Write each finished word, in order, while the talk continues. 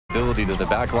ability to the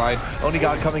back line.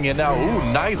 Onigod coming in now.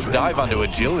 Ooh, nice dive onto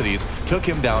Agilities. Took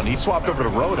him down. He swapped over to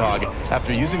Roadhog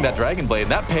after using that Dragon Blade.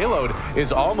 And that payload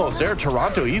is almost there.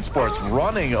 Toronto Esports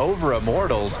running over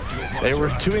Immortals. They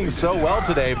were doing so well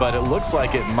today, but it looks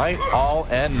like it might all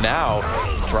end now.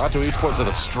 Toronto Esports with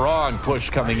a strong push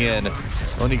coming in.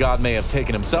 Onigod may have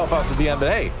taken himself out for the end,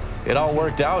 but hey, it all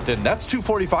worked out, and that's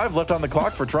 2:45 left on the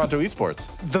clock for Toronto Esports.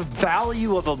 The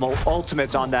value of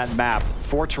ultimates on that map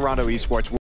for Toronto Esports